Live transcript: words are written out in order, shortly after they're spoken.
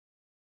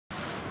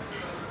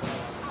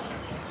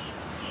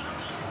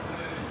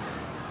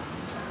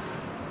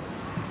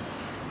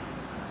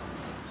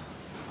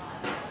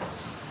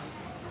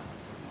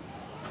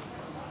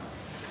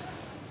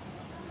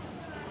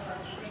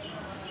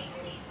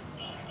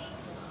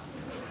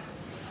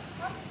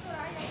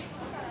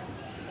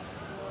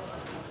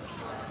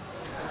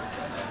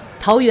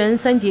Taoyuan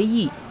Sanyie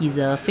Yi is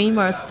a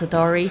famous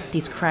story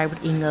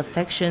described in a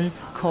fiction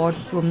called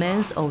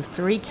Romance of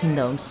Three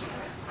Kingdoms.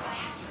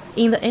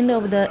 In the end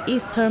of the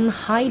Eastern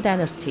Han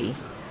Dynasty,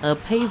 a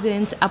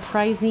peasant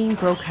uprising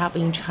broke up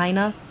in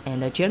China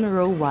and a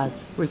general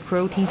was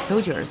recruiting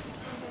soldiers.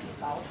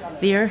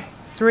 There,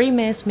 three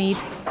men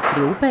meet: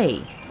 Liu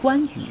Bei,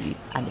 Guan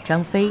and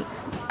Zhang Fei.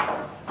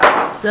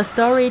 The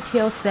story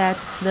tells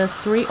that the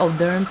three of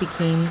them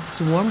became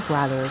sworn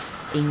brothers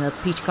in a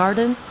peach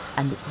garden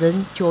and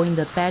then joined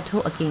the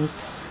battle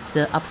against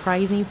the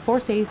uprising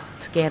forces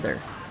together.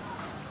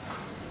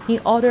 In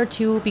order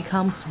to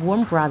become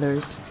sworn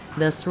brothers,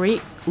 the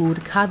three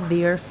would cut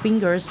their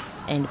fingers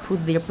and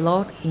put their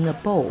blood in a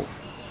bowl.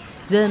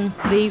 Then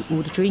they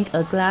would drink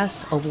a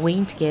glass of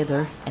wine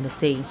together and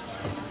say,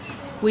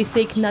 "We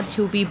seek not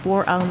to be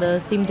born on the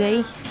same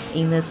day,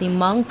 in the same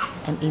month,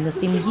 and in the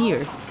same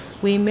year.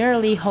 We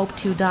merely hope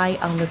to die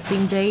on the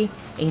same day,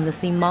 in the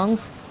same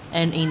month,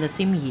 and in the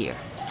same year."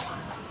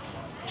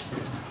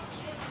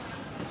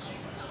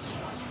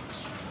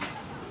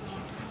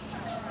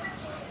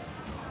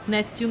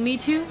 Nice to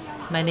meet you.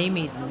 My name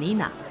is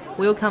Nina.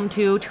 Welcome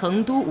to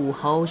Chengdu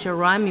Wuhou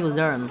Shrine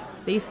Museum.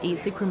 This is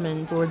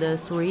Sacrament for the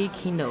Three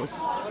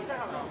Kingdoms.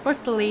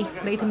 Firstly,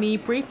 let me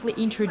briefly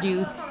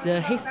introduce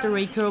the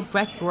historical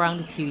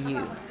background to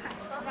you.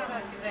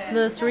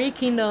 The Three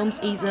Kingdoms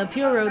is a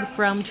period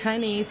from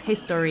Chinese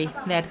history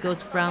that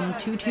goes from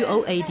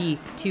 220 AD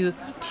to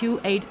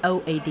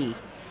 280 AD.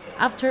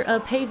 After a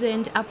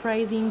peasant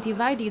uprising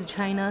divided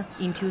China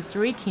into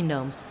three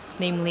kingdoms,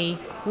 namely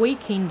Wei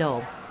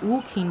Kingdom,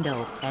 Wu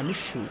Kingdom, and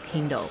Shu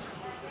Kingdom.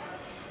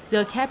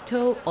 The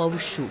capital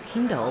of Shu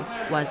Kingdom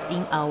was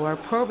in our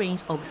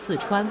province of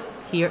Sichuan,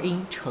 here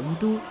in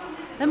Chengdu.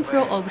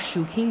 Emperor of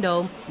Shu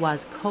Kingdom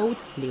was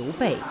called Liu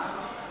Bei.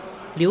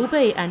 Liu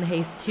Bei and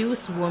his two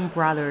sworn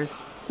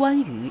brothers,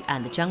 Guan Yu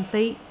and Zhang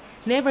Fei,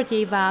 never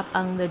gave up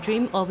on the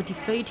dream of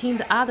defeating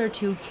the other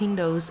two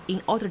kingdoms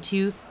in order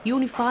to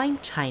unify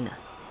China.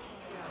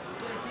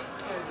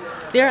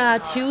 There are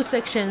two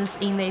sections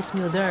in this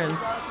museum.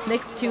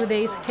 Next to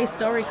this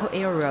historical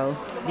area,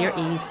 there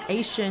is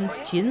ancient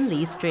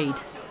Jinli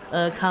Street,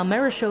 a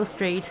commercial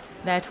street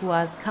that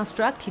was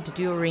constructed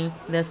during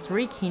the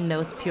Three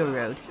Kingdoms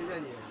period.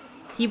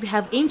 If you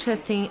have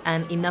interesting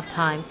and enough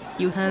time,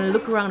 you can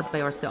look around by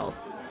yourself.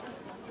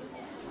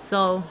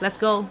 So let's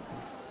go.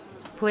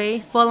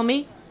 Please follow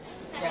me.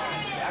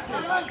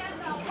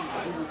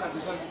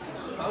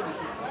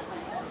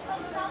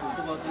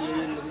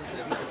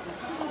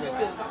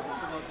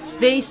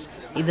 This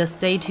is the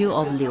statue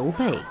of Liu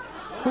Bei,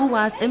 who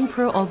was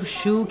emperor of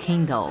Shu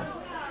Kingdom.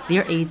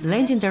 There is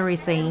legendary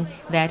saying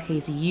that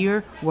his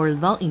ears were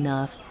long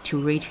enough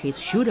to reach his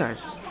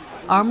shoulders,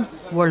 arms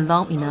were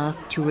long enough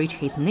to reach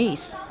his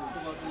knees.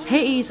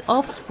 He is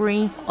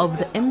offspring of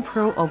the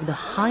emperor of the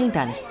Han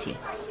Dynasty.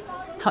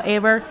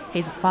 However,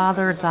 his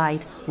father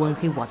died when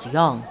he was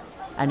young,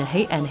 and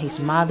he and his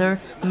mother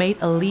made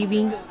a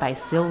living by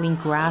selling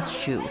grass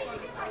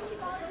shoes.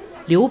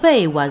 Liu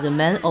Bei was a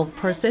man of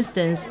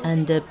persistence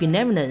and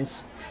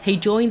benevolence. He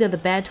joined the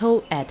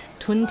battle at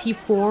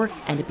 24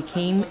 and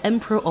became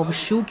emperor of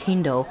Shu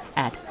Kingdom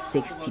at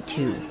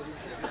 62.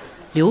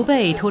 Liu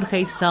Bei told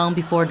his son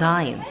before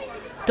dying,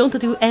 "Don't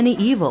do any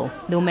evil,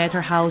 no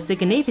matter how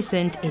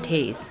significant it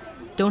is.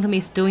 Don't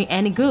miss doing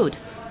any good,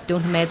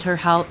 don't matter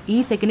how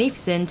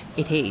insignificant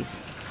it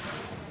is."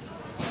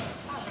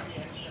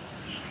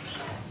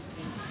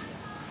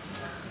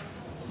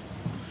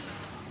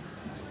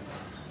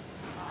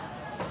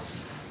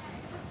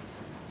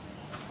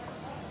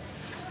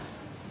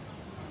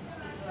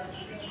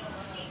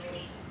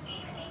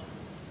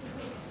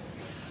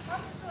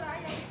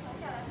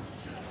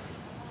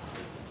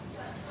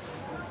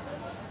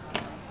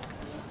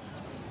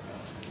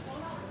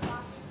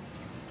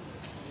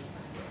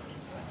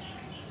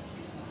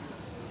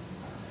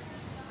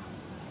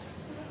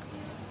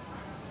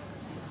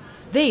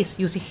 This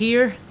you see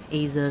here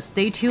is a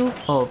statue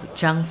of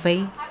Zhang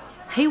Fei.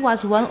 He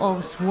was one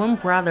of sworn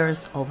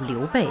brothers of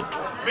Liu Bei.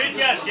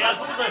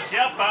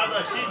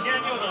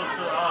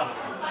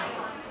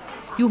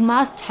 You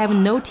must have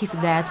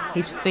noticed that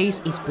his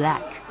face is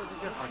black.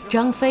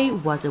 Zhang Fei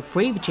was a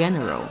brave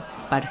general,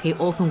 but he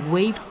often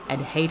waved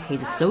and hit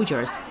his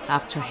soldiers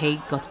after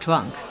he got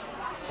drunk.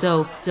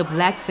 So the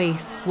black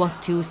face was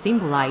to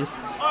symbolize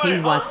he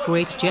was a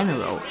great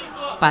general,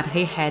 but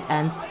he had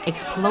an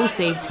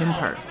explosive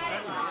temper.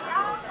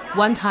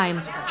 One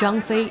time,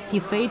 Zhang Fei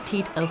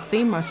defeated a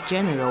famous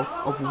general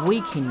of Wei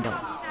Kingdom.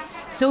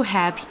 So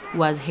happy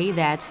was he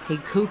that he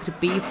cooked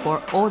beef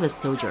for all the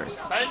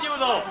soldiers.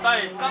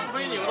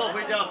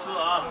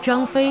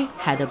 Zhang Fei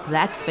had a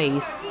black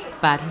face,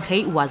 but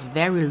he was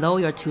very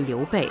loyal to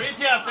Liu Bei.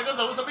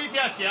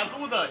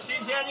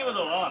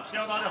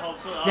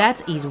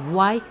 That is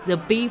why the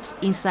beef's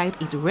inside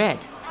is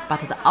red, but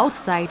the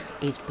outside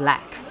is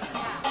black.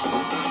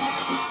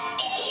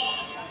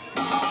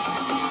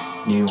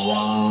 你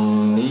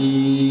往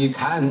里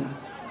看，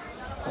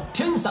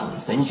天上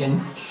神仙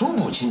数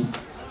不清，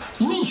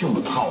英雄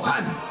好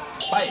汉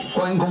拜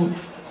关公。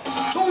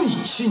忠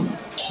以信，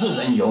治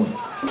人勇；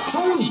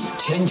忠以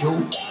千秋，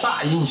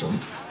大英雄。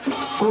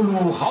各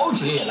路豪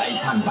杰来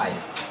参拜，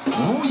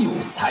吾有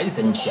财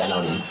神显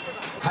了灵。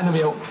看到没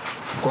有？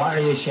关二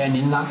爷显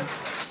灵了，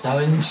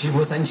神奇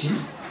不神奇？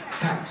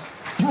看，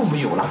又没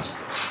有了。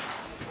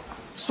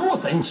说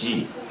神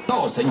奇，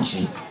道神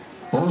奇，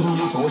不如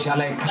你坐下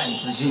来看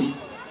仔细。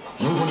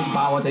如果你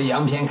把我这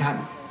样片看，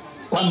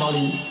关宝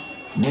林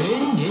年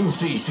年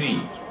岁岁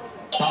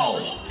保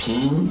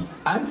平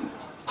安。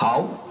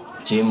好，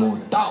节目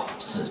到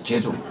此结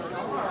束。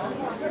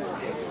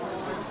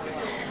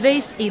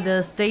This is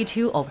the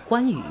statue of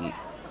Guan Yu.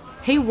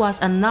 He was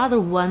another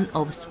one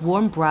of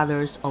sworn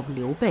brothers of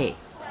Liu Bei.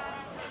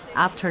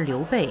 After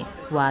Liu Bei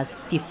was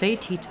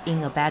defeated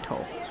in a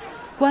battle,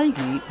 Guan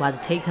Yu was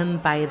taken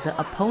by the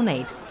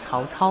opponent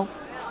Cao Cao.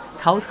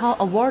 Cao Cao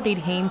awarded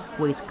him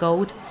with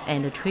gold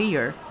and a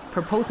treasure,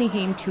 proposing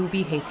him to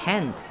be his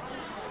hand.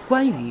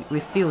 Guan Yu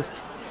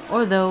refused,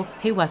 although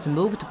he was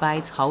moved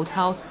by Cao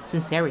Cao's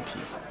sincerity.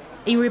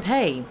 In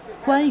repay,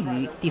 Guan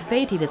Yu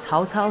defeated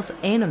Cao Cao's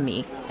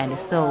enemy, and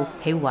so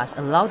he was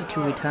allowed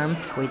to return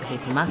with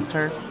his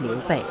master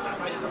Liu Bei.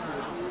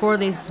 For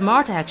this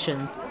smart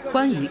action,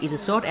 Guan Yu is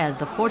sought as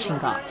the fortune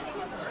god.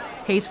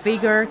 His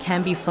figure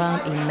can be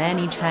found in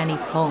many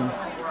Chinese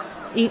homes.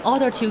 In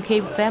order to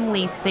keep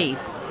families safe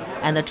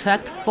and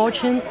attract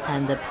fortune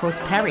and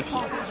prosperity.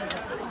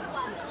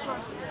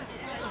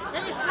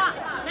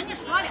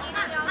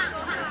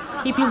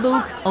 If you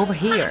look over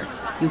here,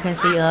 you can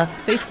see a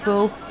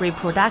faithful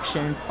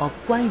reproduction of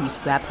Guan Yu's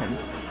weapon.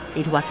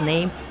 It was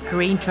named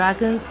Green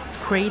Dragon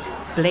Secret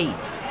Blade.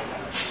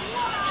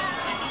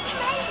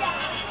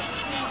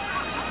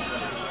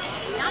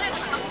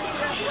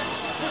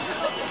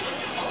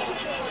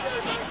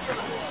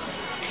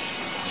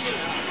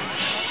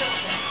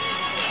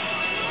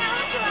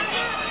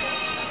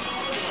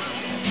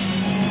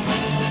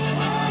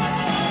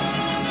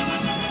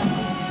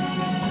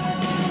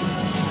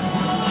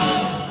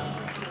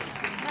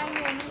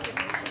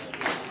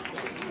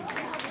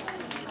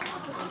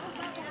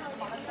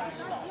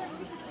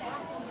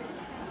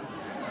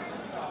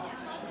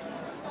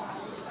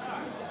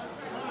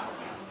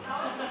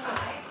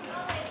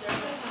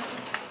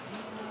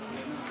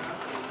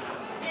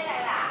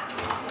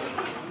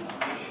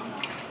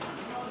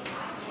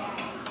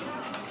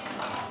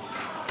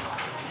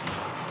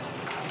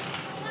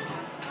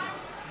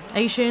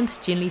 Ancient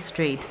Jinli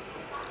Street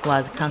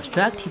was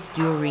constructed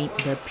during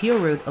the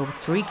period of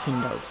Three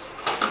Kingdoms.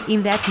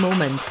 In that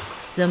moment,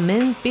 the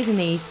main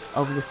business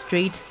of the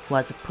street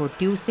was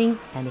producing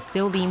and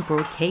selling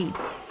brocade.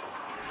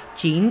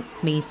 Jin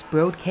means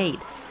brocade,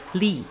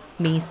 Li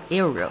means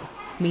arrow,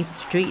 means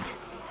street.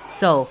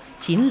 So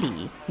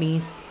Jinli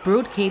means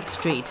brocade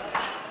street.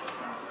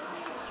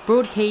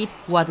 Brocade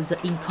was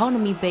the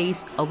economy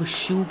base of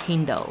Shu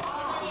Kingdom.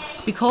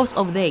 Because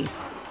of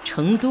this,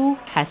 Chengdu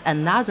has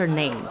another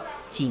name,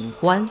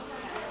 Guan,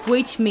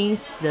 which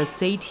means the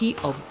city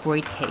of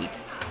brocade.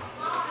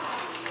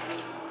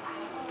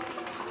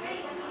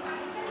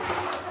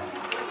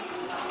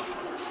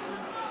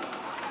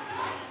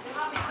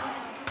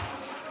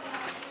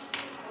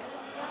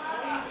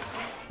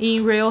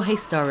 In real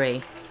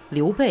history,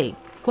 Liu Bei,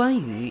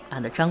 Guan Yu,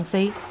 and Zhang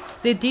Fei,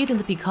 they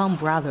didn't become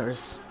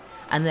brothers.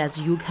 And as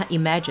you can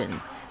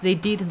imagine, they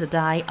didn't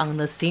die on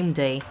the same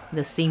day,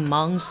 the same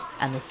month,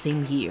 and the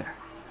same year.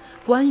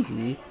 Guan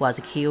Yu was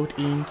killed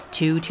in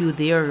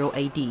 220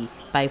 AD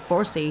by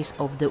forces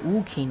of the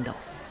Wu Kingdom.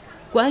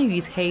 Guan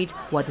Yu's head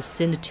was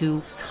sent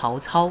to Cao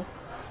Cao,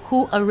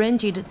 who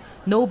arranged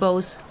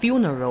nobles'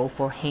 funeral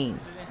for him.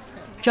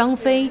 Zhang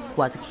Fei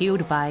was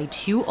killed by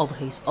two of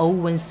his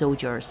own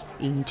soldiers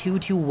in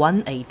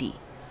 221 AD.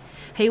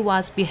 He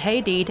was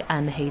beheaded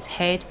and his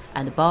head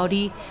and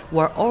body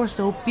were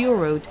also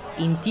buried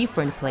in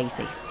different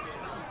places.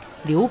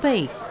 Liu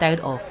Bei died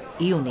of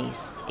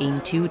illness in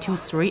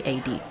 223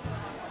 AD.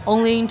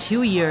 Only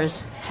 2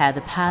 years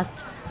had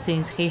passed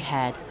since he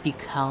had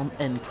become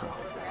emperor.